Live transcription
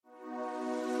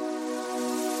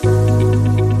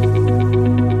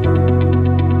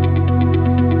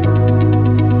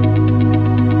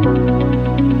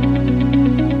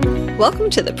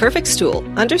Welcome to The Perfect Stool,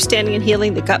 Understanding and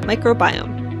Healing the Gut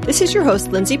Microbiome. This is your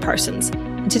host, Lindsay Parsons,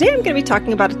 and today I'm going to be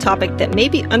talking about a topic that may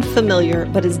be unfamiliar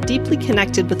but is deeply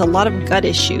connected with a lot of gut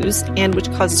issues and which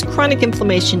causes chronic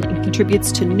inflammation and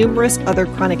contributes to numerous other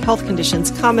chronic health conditions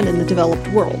common in the developed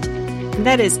world, and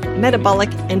that is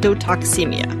metabolic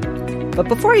endotoxemia. But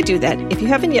before I do that, if you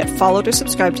haven't yet followed or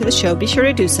subscribed to the show, be sure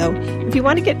to do so. If you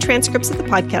want to get transcripts of the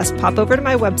podcast, pop over to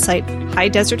my website,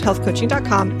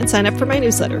 highdeserthealthcoaching.com, and sign up for my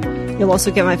newsletter. You'll also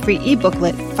get my free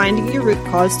e-booklet, Finding Your Root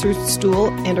Cause Through Stool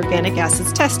and Organic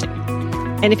Acids Testing.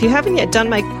 And if you haven't yet done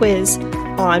my quiz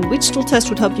on which stool test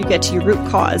would help you get to your root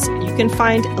cause, you can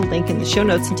find a link in the show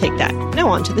notes and take that. Now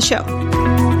on to the show.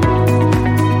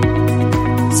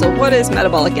 So what is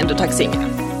metabolic endotoxemia?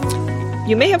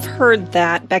 You may have heard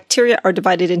that bacteria are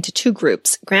divided into two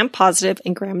groups, gram-positive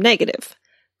and gram-negative.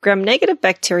 Gram-negative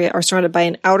bacteria are surrounded by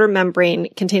an outer membrane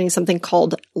containing something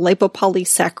called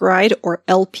lipopolysaccharide, or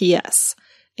LPS.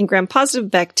 And gram-positive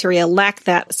bacteria lack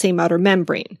that same outer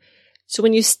membrane. So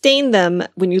when you stain them,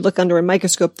 when you look under a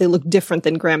microscope, they look different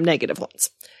than gram-negative ones.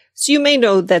 So you may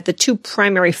know that the two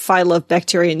primary phyla of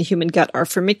bacteria in the human gut are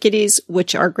Firmicutes,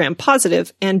 which are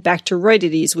gram-positive, and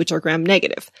Bacteroidetes, which are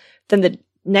gram-negative. Then the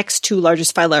next two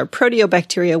largest phyla are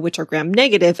Proteobacteria, which are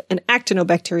gram-negative, and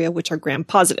Actinobacteria, which are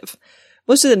gram-positive.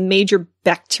 Most of the major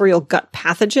bacterial gut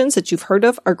pathogens that you've heard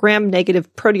of are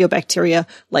gram-negative proteobacteria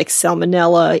like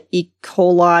Salmonella, E.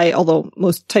 coli, although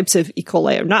most types of E.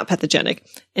 coli are not pathogenic,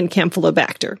 and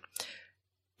Campylobacter.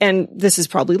 And this is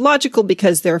probably logical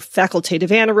because they're facultative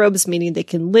anaerobes, meaning they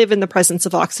can live in the presence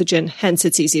of oxygen, hence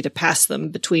it's easy to pass them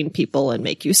between people and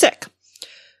make you sick.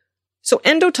 So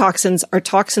endotoxins are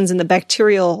toxins in the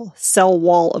bacterial cell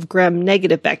wall of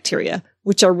gram-negative bacteria,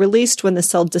 which are released when the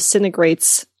cell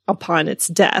disintegrates upon its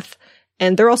death,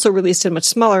 and they're also released in much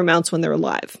smaller amounts when they're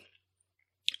alive.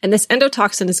 And this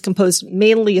endotoxin is composed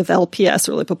mainly of LPS,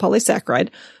 or lipopolysaccharide,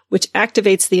 which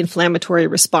activates the inflammatory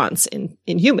response in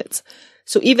humans.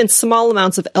 So even small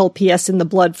amounts of LPS in the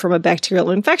blood from a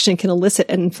bacterial infection can elicit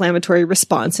an inflammatory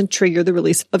response and trigger the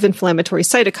release of inflammatory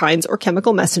cytokines or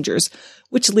chemical messengers,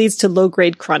 which leads to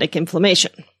low-grade chronic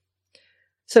inflammation.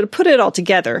 So to put it all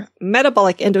together,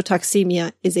 metabolic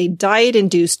endotoxemia is a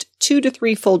diet-induced 2 to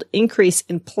 3-fold increase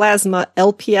in plasma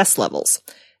LPS levels.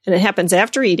 And it happens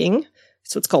after eating,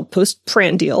 so it's called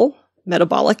postprandial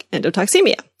metabolic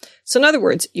endotoxemia. So in other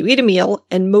words, you eat a meal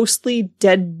and mostly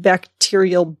dead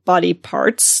bacterial body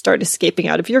parts start escaping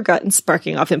out of your gut and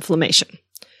sparking off inflammation.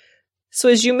 So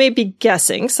as you may be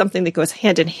guessing, something that goes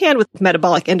hand in hand with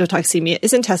metabolic endotoxemia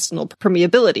is intestinal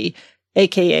permeability,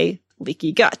 aka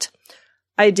leaky gut.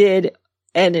 I did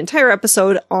an entire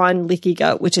episode on leaky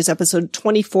gut, which is episode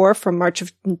 24 from March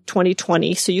of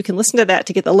 2020, so you can listen to that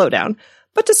to get the lowdown.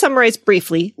 But to summarize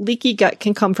briefly, leaky gut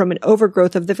can come from an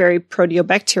overgrowth of the very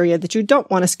proteobacteria that you don't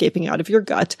want escaping out of your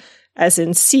gut, as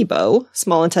in SIBO,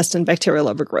 small intestine bacterial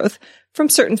overgrowth, from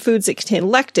certain foods that contain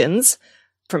lectins,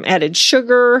 from added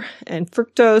sugar and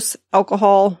fructose,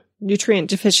 alcohol, nutrient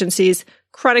deficiencies,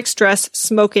 chronic stress,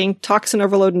 smoking, toxin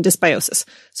overload, and dysbiosis.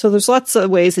 So there's lots of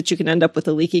ways that you can end up with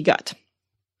a leaky gut.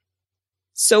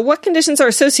 So what conditions are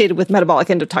associated with metabolic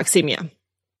endotoxemia?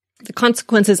 The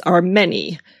consequences are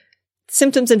many.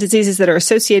 Symptoms and diseases that are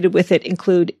associated with it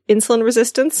include insulin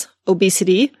resistance,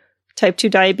 obesity, type 2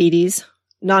 diabetes,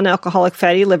 non-alcoholic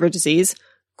fatty liver disease,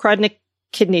 chronic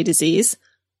kidney disease,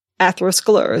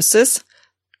 atherosclerosis,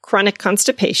 chronic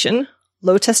constipation,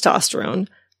 low testosterone,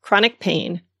 chronic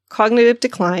pain, cognitive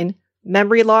decline,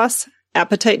 memory loss,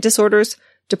 appetite disorders,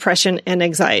 depression, and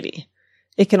anxiety.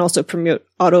 It can also promote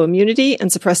autoimmunity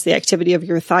and suppress the activity of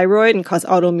your thyroid and cause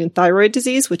autoimmune thyroid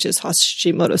disease, which is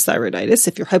Hashimoto's thyroiditis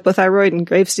if you're hypothyroid, and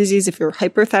Graves' disease if you're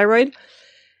hyperthyroid.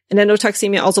 And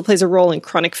endotoxemia also plays a role in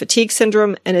chronic fatigue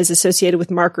syndrome and is associated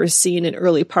with markers seen in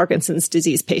early Parkinson's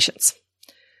disease patients.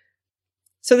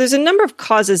 So there's a number of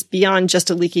causes beyond just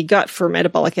a leaky gut for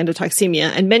metabolic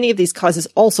endotoxemia, and many of these causes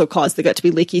also cause the gut to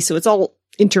be leaky, so it's all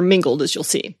intermingled, as you'll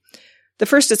see. The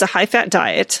first is a high-fat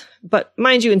diet, but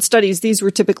mind you, in studies, these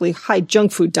were typically high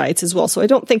junk food diets as well, so I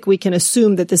don't think we can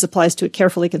assume that this applies to a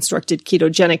carefully constructed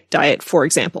ketogenic diet, for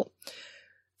example.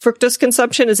 Fructose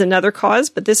consumption is another cause,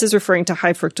 but this is referring to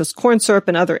high fructose corn syrup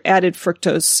and other added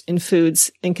fructose in foods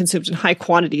and consumed in high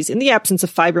quantities in the absence of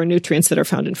fiber and nutrients that are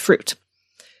found in fruit.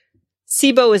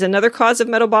 SIBO is another cause of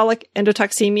metabolic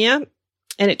endotoxemia,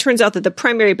 and it turns out that the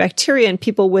primary bacteria in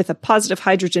people with a positive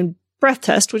hydrogen breath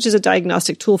test, which is a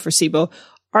diagnostic tool for SIBO,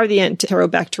 are the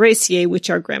Enterobacteriaceae, which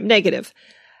are gram-negative.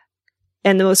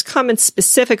 And the most common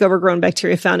specific overgrown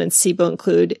bacteria found in SIBO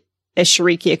include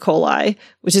Escherichia coli,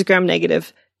 which is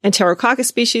gram-negative, Enterococcus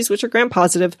species, which are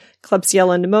gram-positive,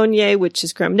 Klebsiella pneumoniae, which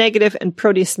is gram-negative, and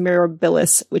Proteus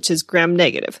mirabilis, which is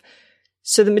gram-negative.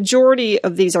 So the majority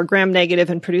of these are gram-negative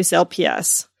and produce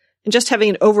LPS. And just having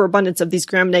an overabundance of these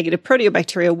gram-negative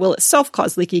proteobacteria will itself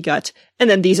cause leaky gut. And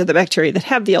then these are the bacteria that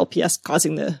have the LPS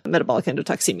causing the metabolic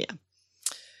endotoxemia.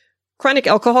 Chronic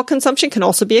alcohol consumption can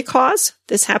also be a cause.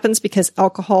 This happens because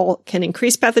alcohol can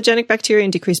increase pathogenic bacteria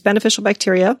and decrease beneficial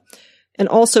bacteria. And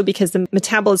also because the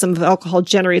metabolism of alcohol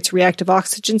generates reactive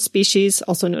oxygen species,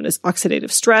 also known as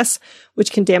oxidative stress,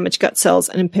 which can damage gut cells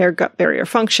and impair gut barrier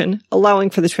function,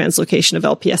 allowing for the translocation of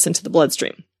LPS into the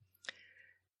bloodstream.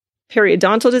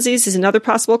 Periodontal disease is another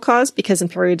possible cause because in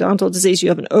periodontal disease you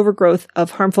have an overgrowth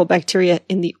of harmful bacteria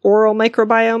in the oral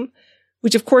microbiome,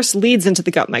 which of course leads into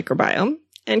the gut microbiome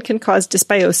and can cause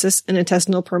dysbiosis and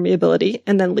intestinal permeability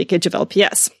and then leakage of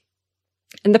LPS.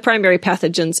 And the primary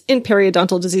pathogens in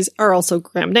periodontal disease are also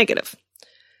gram-negative.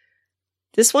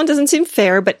 This one doesn't seem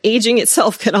fair, but aging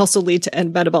itself can also lead to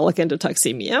metabolic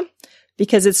endotoxemia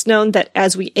because it's known that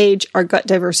as we age, our gut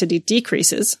diversity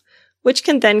decreases, which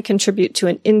can then contribute to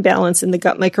an imbalance in the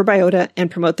gut microbiota and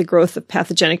promote the growth of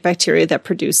pathogenic bacteria that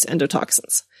produce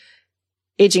endotoxins.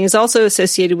 Aging is also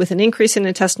associated with an increase in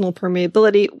intestinal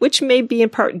permeability, which may be in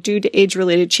part due to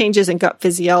age-related changes in gut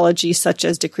physiology, such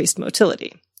as decreased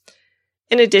motility.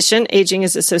 In addition, aging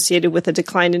is associated with a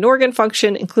decline in organ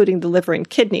function, including the liver and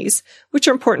kidneys, which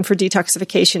are important for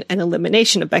detoxification and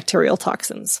elimination of bacterial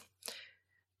toxins.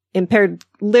 Impaired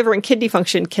liver and kidney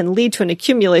function can lead to an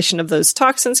accumulation of those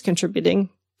toxins, contributing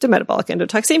to metabolic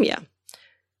endotoxemia.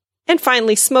 And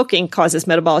finally, smoking causes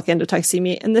metabolic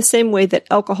endotoxemia in the same way that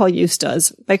alcohol use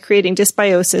does, by creating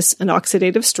dysbiosis and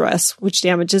oxidative stress, which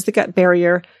damages the gut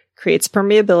barrier, creates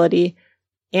permeability,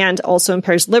 and also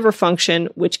impairs liver function,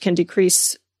 which can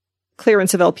decrease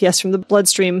clearance of LPS from the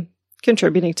bloodstream,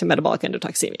 contributing to metabolic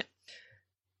endotoxemia.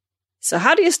 So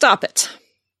how do you stop it?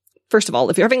 First of all,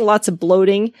 if you're having lots of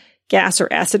bloating, gas,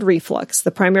 or acid reflux,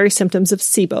 the primary symptoms of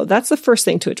SIBO, that's the first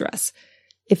thing to address.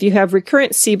 If you have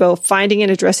recurrent SIBO, finding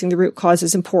and addressing the root cause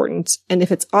is important. And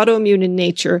if it's autoimmune in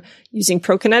nature, using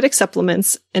prokinetic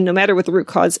supplements, and no matter what the root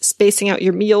cause, spacing out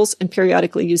your meals and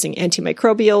periodically using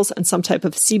antimicrobials and some type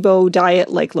of SIBO diet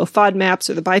like low FODMAPs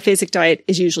or the biphasic diet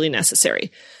is usually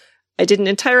necessary. I did an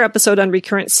entire episode on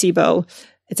recurrent SIBO.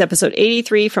 It's episode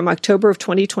 83 from October of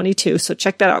 2022, so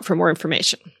check that out for more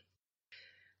information.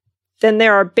 Then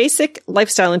there are basic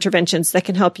lifestyle interventions that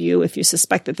can help you if you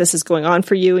suspect that this is going on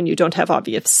for you and you don't have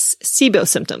obvious SIBO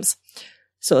symptoms.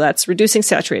 So that's reducing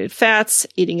saturated fats,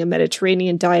 eating a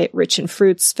Mediterranean diet rich in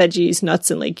fruits, veggies,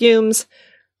 nuts, and legumes,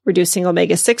 reducing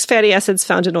omega-6 fatty acids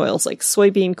found in oils like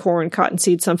soybean, corn,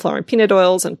 cottonseed, sunflower, and peanut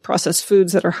oils, and processed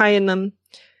foods that are high in them.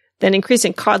 Then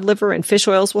increasing cod liver and fish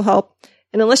oils will help.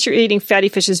 And unless you're eating fatty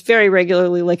fishes very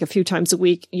regularly, like a few times a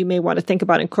week, you may want to think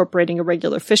about incorporating a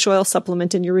regular fish oil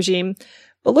supplement in your regime.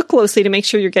 But look closely to make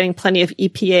sure you're getting plenty of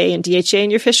EPA and DHA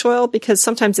in your fish oil, because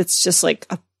sometimes it's just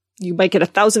like you might get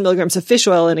 1,000 milligrams of fish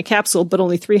oil in a capsule, but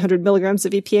only 300 milligrams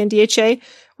of EPA and DHA,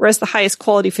 whereas the highest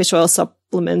quality fish oil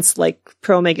supplements like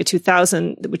Pro Omega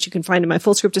 2000, which you can find in my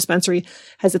full script dispensary,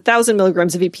 has 1,000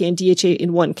 milligrams of EPA and DHA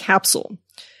in one capsule.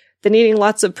 Then eating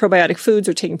lots of probiotic foods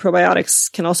or taking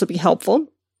probiotics can also be helpful.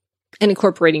 And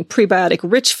incorporating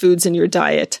prebiotic-rich foods in your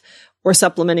diet or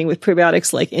supplementing with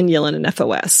prebiotics like inulin and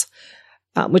FOS,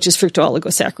 which is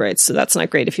fructooligosaccharides. So that's not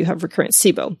great if you have recurrent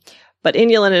SIBO. But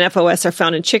inulin and FOS are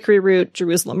found in chicory root,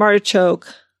 Jerusalem artichoke,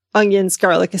 onions,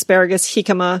 garlic, asparagus,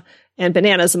 jicama, and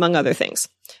bananas, among other things.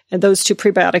 And those two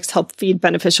prebiotics help feed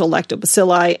beneficial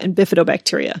lactobacilli and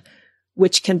bifidobacteria,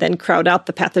 which can then crowd out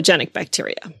the pathogenic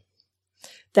bacteria.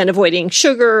 Then avoiding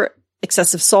sugar,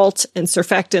 excessive salt, and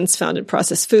surfactants found in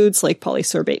processed foods like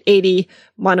polysorbate 80,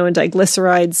 mono and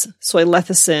diglycerides, soy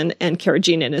lecithin, and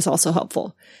carrageenan is also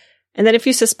helpful. And then if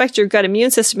you suspect your gut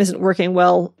immune system isn't working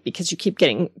well because you keep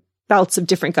getting bouts of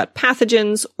different gut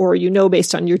pathogens, or you know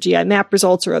based on your GI map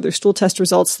results or other stool test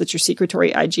results that your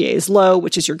secretory IgA is low,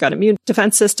 which is your gut immune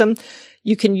defense system,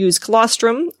 you can use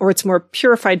colostrum or its more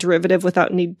purified derivative without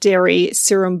any dairy,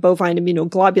 serum bovine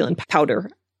immunoglobulin powder.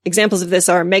 Examples of this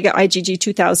are Mega IgG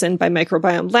 2000 by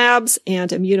Microbiome Labs and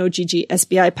ImmunoGG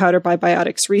SBI powder by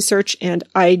Biotics Research and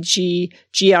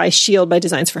IgGI Shield by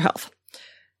Designs for Health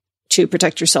to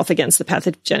protect yourself against the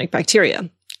pathogenic bacteria.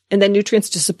 And then nutrients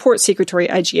to support secretory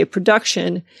IgA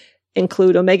production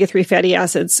include omega-3 fatty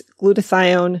acids,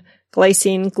 glutathione,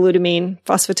 glycine, glutamine,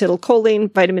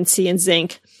 phosphatidylcholine, vitamin C, and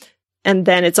zinc. And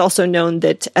then it's also known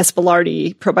that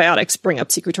Espellardi probiotics bring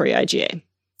up secretory IgA.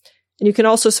 And you can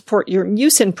also support your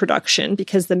mucin production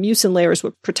because the mucin layer is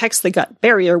what protects the gut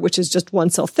barrier, which is just one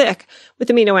cell thick, with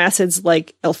amino acids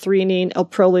like L-threonine,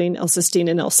 L-proline, L-cysteine,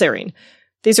 and L-serine.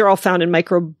 These are all found in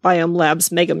Microbiome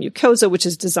Lab's Mega Mucosa, which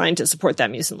is designed to support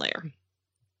that mucin layer.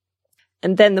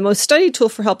 And then the most studied tool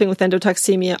for helping with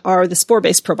endotoxemia are the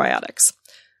spore-based probiotics.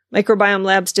 Microbiome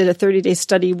Labs did a 30-day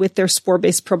study with their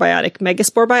spore-based probiotic,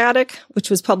 Megasporebiotic, which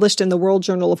was published in the World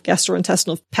Journal of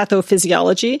Gastrointestinal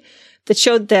Pathophysiology, that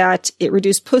showed that it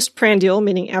reduced postprandial,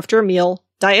 meaning after a meal,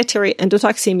 dietary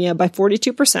endotoxemia by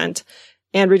 42%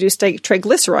 and reduced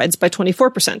triglycerides by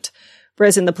 24%.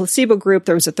 Whereas in the placebo group,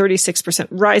 there was a 36%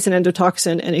 rise in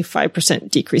endotoxin and a 5%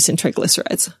 decrease in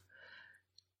triglycerides.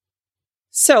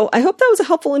 So I hope that was a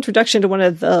helpful introduction to one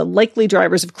of the likely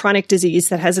drivers of chronic disease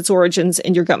that has its origins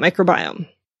in your gut microbiome.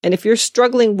 And if you're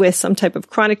struggling with some type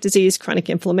of chronic disease, chronic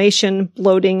inflammation,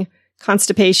 bloating,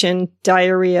 constipation,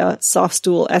 diarrhea, soft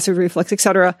stool, acid reflux,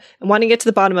 etc., and wanting to get to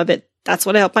the bottom of it, that's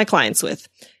what I help my clients with.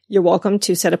 You're welcome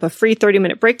to set up a free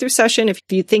 30-minute breakthrough session if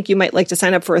you think you might like to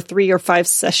sign up for a 3 or 5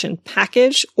 session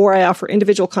package, or I offer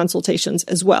individual consultations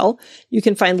as well. You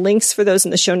can find links for those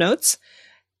in the show notes.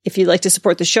 If you'd like to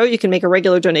support the show, you can make a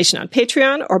regular donation on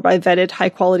Patreon or buy vetted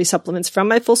high-quality supplements from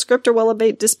my Fullscript or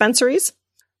Wellabate dispensaries,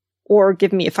 or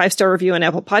give me a 5-star review on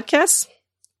Apple Podcasts.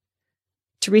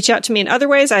 To reach out to me in other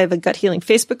ways, I have a Gut Healing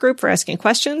Facebook group for asking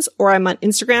questions, or I'm on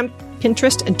Instagram,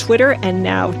 Pinterest, and Twitter, and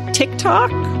now TikTok.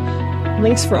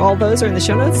 Links for all those are in the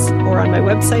show notes or on my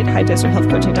website,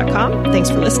 highdeserthealthcoaching.com.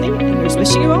 Thanks for listening, and here's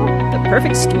wishing you all the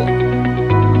perfect stool.